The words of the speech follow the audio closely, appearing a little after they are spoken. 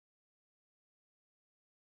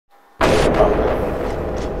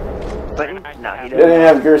But no, he doesn't even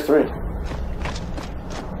have Gears 3.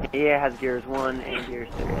 Yeah, has Gears 1 and Gears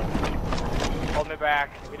 3. Hold me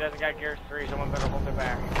back. If he doesn't got Gears 3, someone better hold me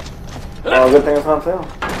back. Oh, good thing it's on sale.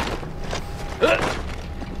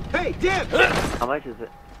 Hey, Dim! How much is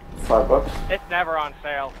it? $5. It's never on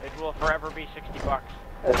sale. It will forever be $60.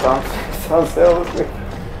 It's on sale this week.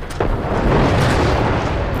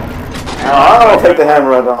 I'll take the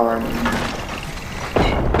hammer on.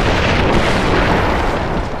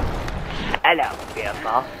 Hello,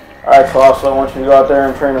 beautiful. Alright, Colossal, I want you to go out there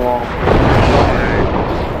and train them all.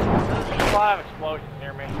 There's a lot of explosions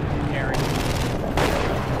near me. It's scary.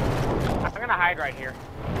 I'm gonna hide right here.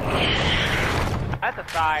 That's a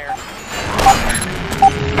sire.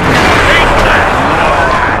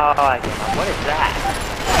 Oh, what is that?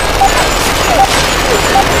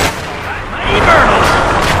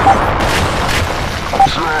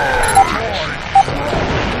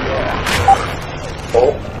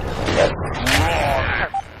 Oh.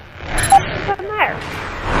 What's in there?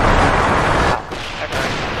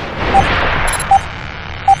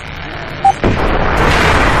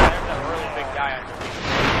 There's a really big guy under me.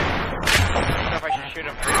 I don't know if I should shoot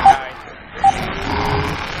him for the guy.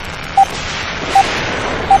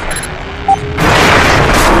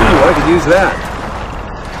 Ooh, I could use that.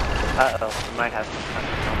 Uh-oh, we might have some time.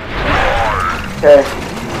 Okay.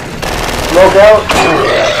 Smoke out.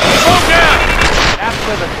 Smoke out! That's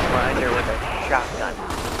with a grinder with a shotgun.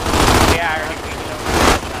 Yeah, I already beat him.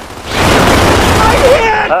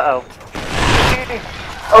 Uh-oh.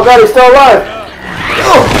 Oh god, he's still alive!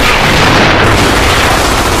 Oh!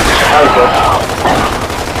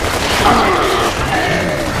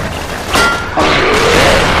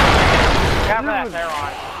 Got that there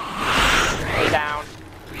on. Stay down.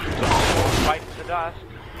 Fight to the dust.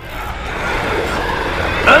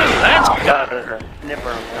 That's got a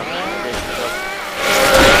snipper on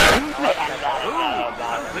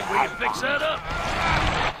I think we can fix that up.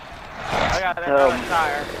 I got that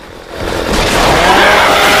tire.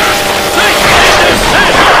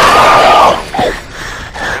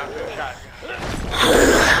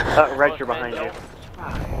 Right, you're behind you.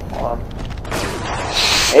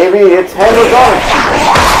 AB, it's handlers on!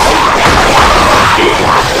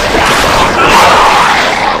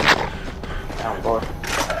 Oh boy.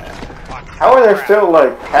 How are there still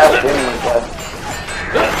like half enemies left?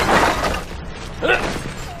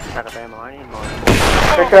 Out of ammo, I need more.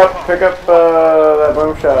 Pick up that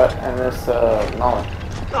boom shot and this knowledge.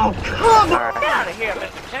 Oh, come on! Get out of here,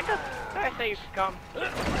 Mr. Ticker. Did I say you should come?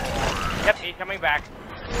 Yep, he's coming back.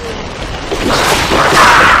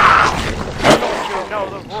 Don't you know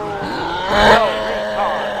the rules? No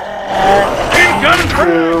recon. Keep gunning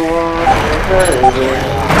through.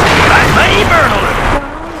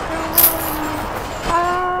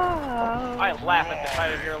 I laugh at the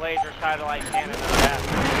sight of your laser satellite cannon of death.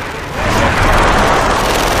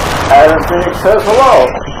 Adam Phoenix says hello.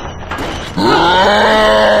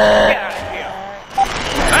 Get out of here.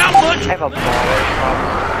 How much? I have a baller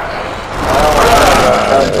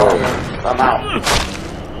I'm out.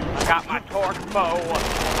 I got my torque bow.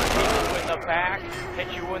 Hit you in the back. Hit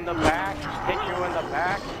you in the back. Hit you in the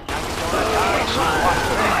back. Now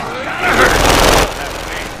you're gonna die.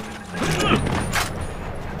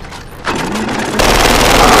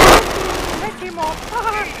 Hit him off.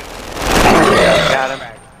 Got him.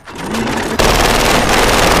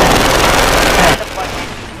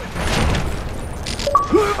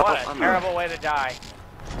 What a terrible way to die.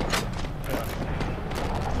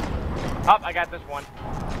 Oh, I got this one.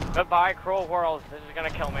 Goodbye, cruel world. This is gonna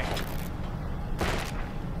kill me.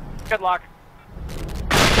 Good luck.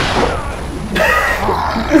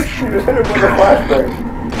 Hit him with a flashbang.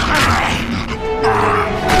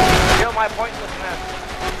 Feel my pointlessness.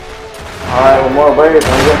 Alright, one more wave and I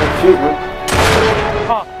get an achievement.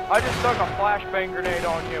 Huh, I just stuck a flashbang grenade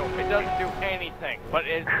on you. It doesn't do anything, but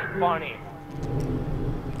it's funny.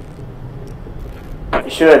 You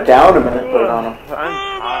should have downed him and then put it on him.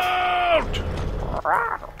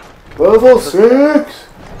 Level 6!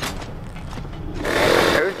 I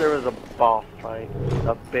heard there was a boss fight.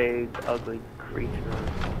 A big, ugly creature.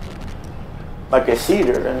 Like a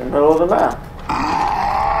cedar in the middle of the map.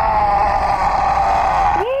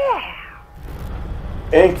 Yeah!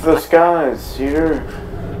 Ink the skies, cedar.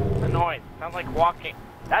 Annoying. Sounds like walking.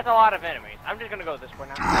 That's a lot of enemies. I'm just gonna go this way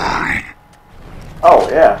now. Oh,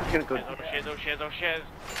 yeah. I'm gonna go. Oh shiz, oh shiz, oh shiz.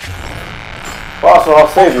 Also, I'll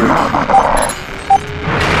save you.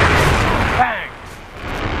 Bang!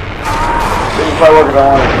 You can probably work it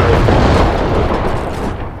on.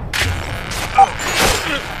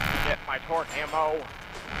 Get my torque ammo.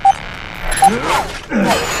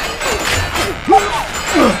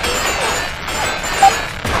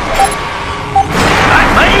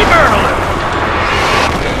 May Merlin!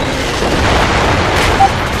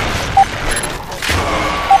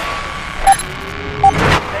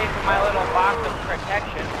 Safe in my little box of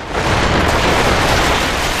protection.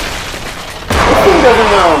 This thing doesn't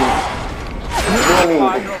do Pause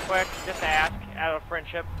anything. real quick, just to ask, out of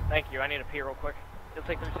friendship. Thank you, I need to pee real quick. It'll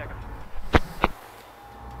take 3 seconds.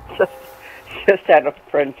 Just out of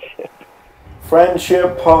friendship.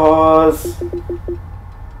 Friendship pause.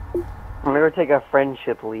 I'm gonna go take a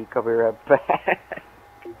friendship leak. I'll be right back.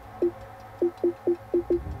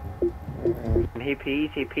 He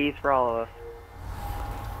pees for all of us.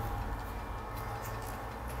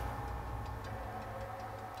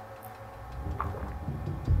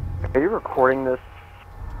 Are you recording this?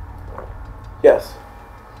 Yes.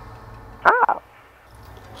 Ah!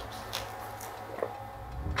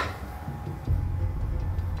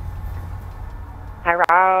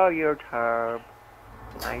 Hello, YouTube.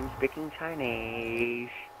 I'm speaking Chinese.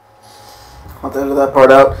 I'll edit that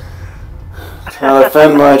part out. I'll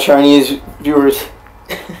offend my Chinese viewers.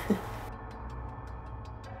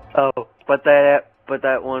 Oh, but that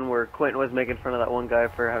one where Quentin was making fun of that one guy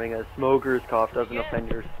for having a smoker's cough doesn't offend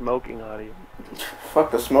your smoking audience.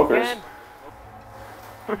 Fuck the smokers.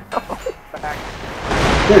 Back.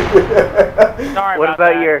 Sorry What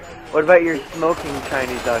about about that. your smoking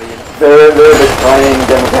Chinese audience? They're a declining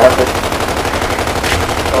demographic.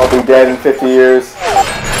 I'll be dead in 50 years.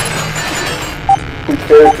 Who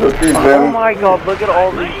cares to appease Oh them? my god, look at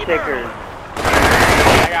all these stickers.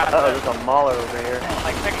 I got Uh oh, there's a mauler over here.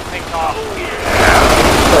 like picking things off.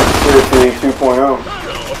 Like seriously 2.0.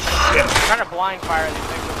 I'm trying to blind fire these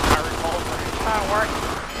things with my revolver. It's not working.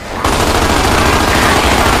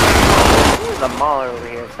 There's a mauler over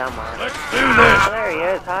here somewhere. Let's do this! Oh, there he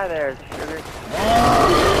is. Hi there, sugar.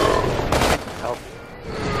 Help.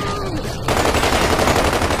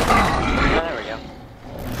 Oh, there we go.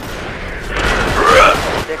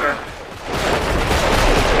 Sticker.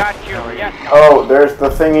 Got you. Yes. Oh, there's the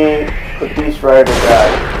thingy, the Beast Rider guy.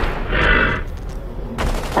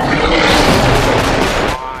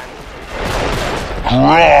 Come on.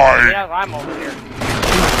 Right! Yes, I'm over here.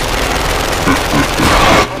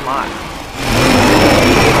 Oh my.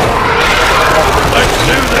 Let's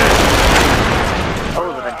do this! That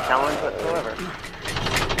wasn't a challenge whatsoever.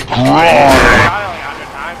 Right! Not only 100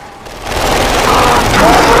 times.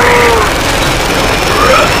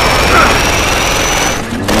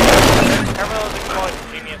 Every little explosion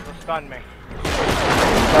genius will stun me.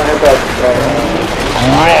 I hit that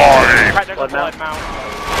Right! Right, there's a Blood blood mount. mount.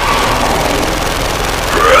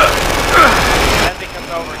 As he comes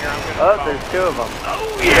over here, I'm gonna Oh, fall. there's 2 of them.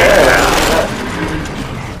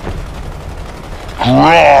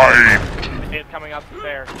 Right! He's coming up the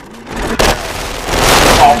stairs.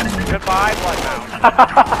 Goodbye, blood mount.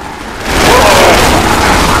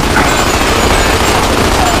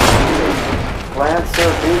 Lancer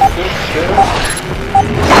beats this shit.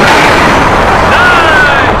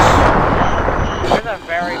 Nice! There's a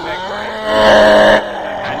very big break.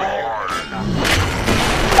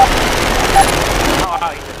 Oh, wow,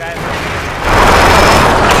 he's a bad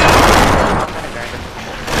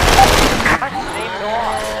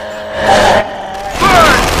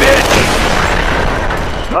Burn, bitch!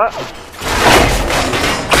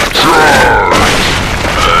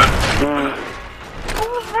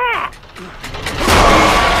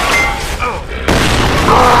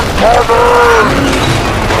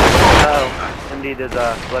 Oh, indeed, there's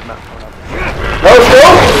a blood mount coming up. No,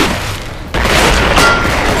 no!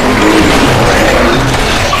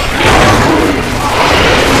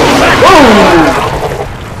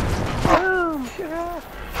 Boom! Shit.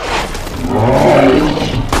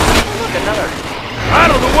 Look, another.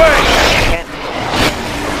 Out of the way!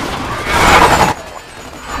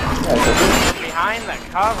 behind the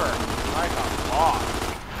cover, like a boss.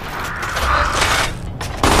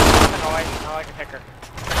 I like a ticker.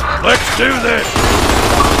 Let's do this!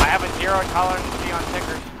 I have a 0 tolerance on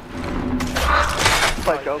tickers.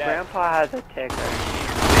 But your dead. grandpa has a ticker.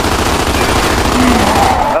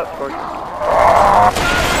 Oh, scorch.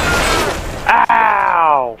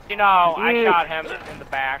 Ow! You know, I Dude. shot him in the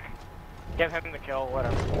back. Give him the kill,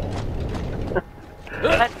 whatever.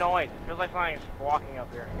 What's that noise? It feels like something is walking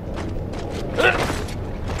up here.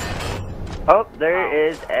 Oh, there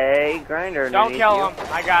is a grinder. Don't underneath kill you. him.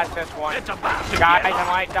 I got this one. It's about to Guys, get I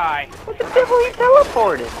might die. What the devil? He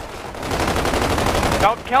teleported.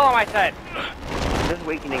 Don't kill him, I said. Just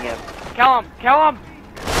weakening him. Kill him. Kill him.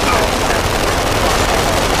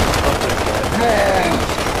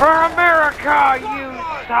 For America, you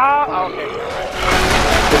saw. Okay.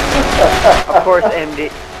 Of course, MD.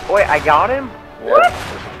 Wait, I got him? What?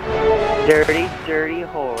 Dirty, dirty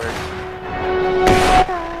Horde.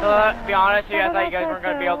 To be honest with you, I thought you guys weren't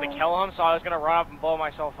going to be able to kill him, so I was going to run up and blow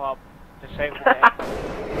myself up to save the day.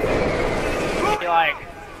 Be like,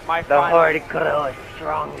 my The final... Horde crew is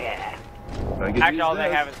stronger. Actually, all they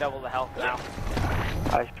have is double the health now.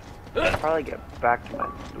 I should probably get back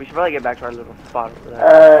to we should probably get back to our little spot over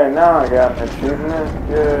there. Hey, now I got an achievement.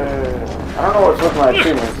 Good. I don't know what's with my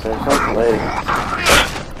achievements. They're so delayed.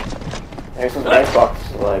 Maybe since the Xbox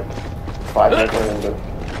is like 5 years old.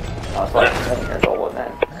 I was like 7 years old when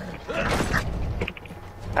then.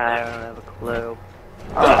 I don't have a clue.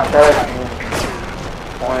 I got it in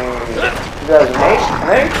 2008, I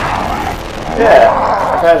think? Yeah,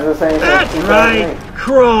 I've had the same That's since right. 2008.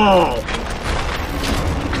 Crawl.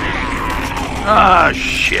 Ah,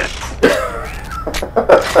 shit.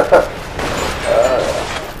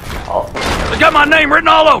 Awesome. It's got my name written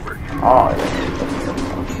all over it. Oh, yeah.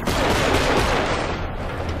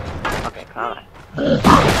 Okay, come on. Oh,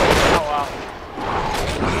 well.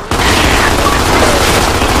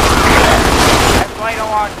 That's why you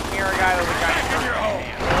don't want to hear a guy with a giant gun.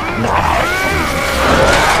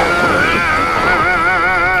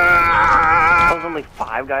 There was only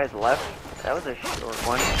 5 guys left. That was a short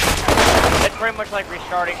one. It's pretty much like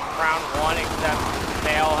restarting round 1, except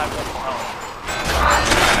they all have double health.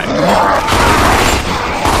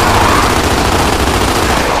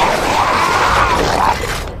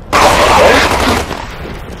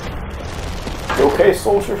 You okay,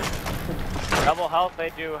 soldier? Double health they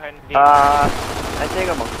do indeed. I think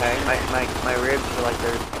I'm okay. My ribs feel like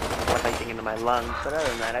they're fighting into my lungs, but other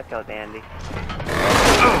than that, I feel dandy.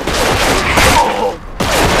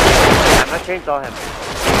 I'm gonna chainsaw him.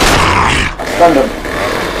 Stunned him.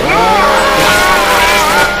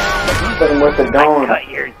 Hit him with the dome.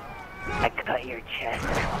 I cut your chest.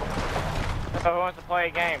 So who wants to play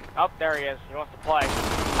a game? Oh, there he is. He wants to play.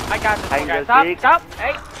 I got this I one, can guys. go Stop, dig. stop!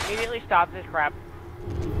 Hey, immediately stop this crap.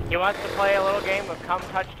 He wants to play a little game of Come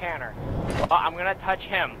Touch Tanner. Well, I'm gonna touch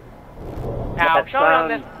him. Now, That show me on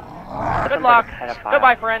this. sounds Good luck. like a pedophile.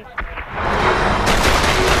 Goodbye, friends.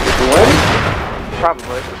 Did you win?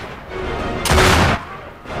 Probably.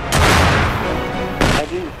 I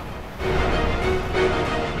do.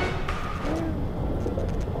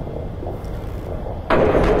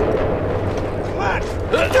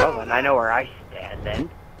 Well, then I know where I stand then.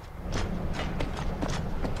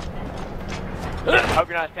 Hope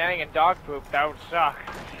you're not standing in dog poop. That would suck.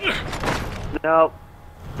 Nope.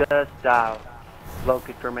 Just,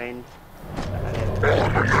 locust remains.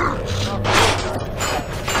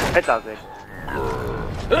 It's all good.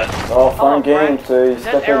 It's all fun Hello, games friend. till you Does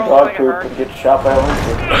step that in arrow dog look like it poop hurts? and get shot by a lynx.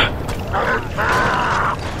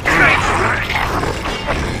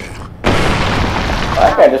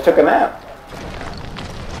 That guy just took a nap.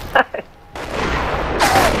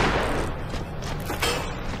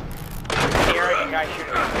 Here, you guys shoot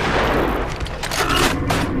him.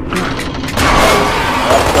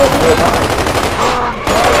 That's so good, huh?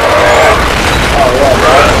 Oh yeah,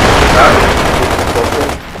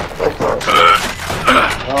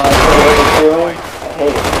 oh, I see what he's doing. I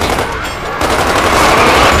hate it.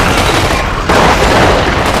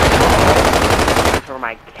 For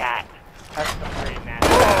my cat. That's pretty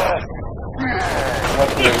nasty.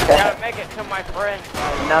 What's your Gotta cat? make it to my friend.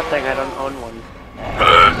 Nothing, I don't own one.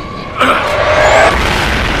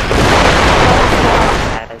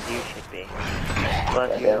 As you should be.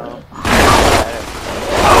 Plus, you know.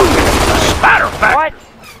 What?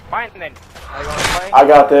 Fine then. Are you gonna play? I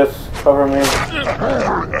got this. Cover me.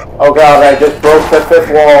 Oh god, I just broke the 5th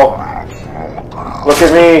wall. Look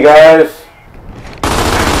at me, guys.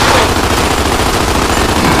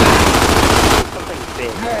 Something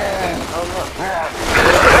big. Oh, look.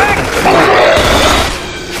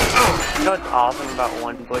 You know what's awesome about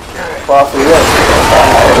one butcher? Bossy, yes.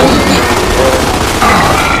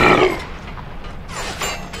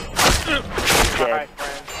 Alright,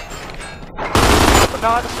 friends.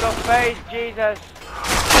 Not the face, Jesus.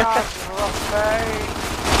 Not the face.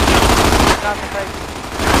 Not the face.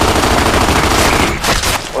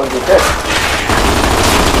 What did you pick?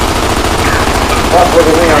 Stop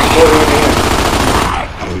looking at me, I'm floating in the air.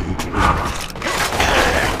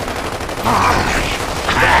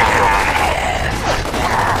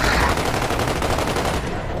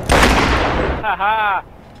 Haha.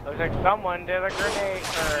 Looks like someone did a grenade,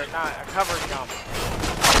 or not, a cover jump.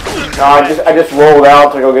 No, I just rolled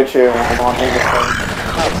out to go get you. I'm on here.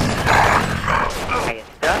 I get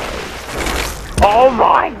stuck. Oh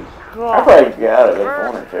my I god! probably get out of this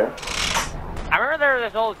one or two. I remember there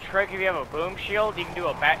this old trick? If you have a boom shield, you can do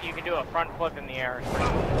a front flip in the air.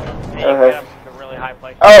 And you can Okay. get up to really high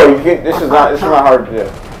places. Oh, you get, this is not hard to do.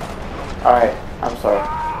 Alright, I'm sorry.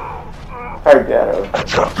 Sorry, Dado.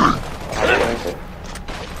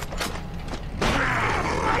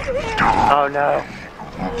 Oh no.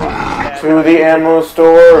 To the ammo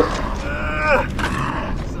store.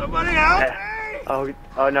 Somebody help!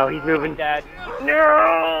 Oh no, he's moving. Dead.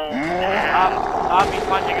 No! Up, he's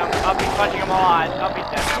punching him. Up, he's punching him alive. Up, he's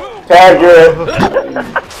dead. Tag it.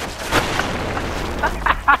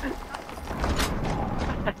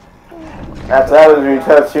 That's how we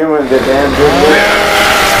touch humans, the damn good.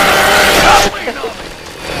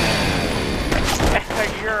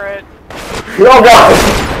 You're it. Oh god!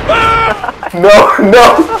 No, no!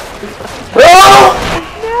 No!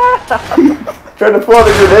 Tried to pull out a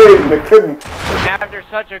grenade and I couldn't. After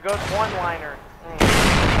such a good one-liner.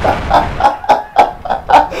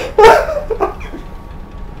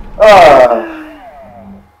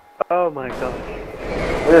 Oh my god.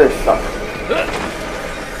 Really sucks.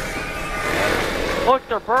 Look,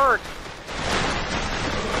 they're birds.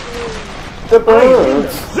 The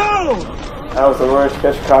birds! Zone! That was the worst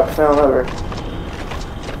Hitchcock sound ever.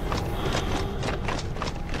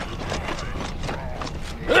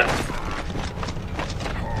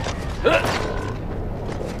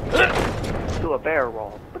 Do a bear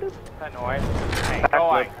roll. That noise. Hey, go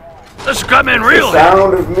away. Let's come in real.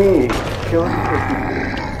 Sound of me killing people.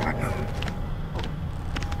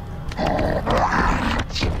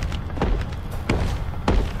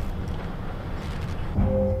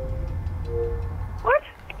 What?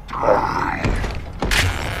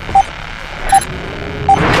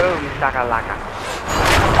 Boom, shakalaka.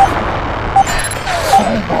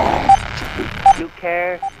 You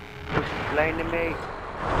care? Explain to me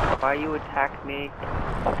why you attacked me.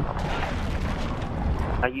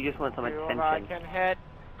 You just want some attention. I can hit.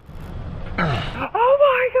 Oh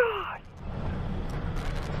my god!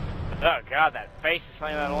 Oh god, that face is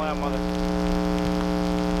playing that old mother.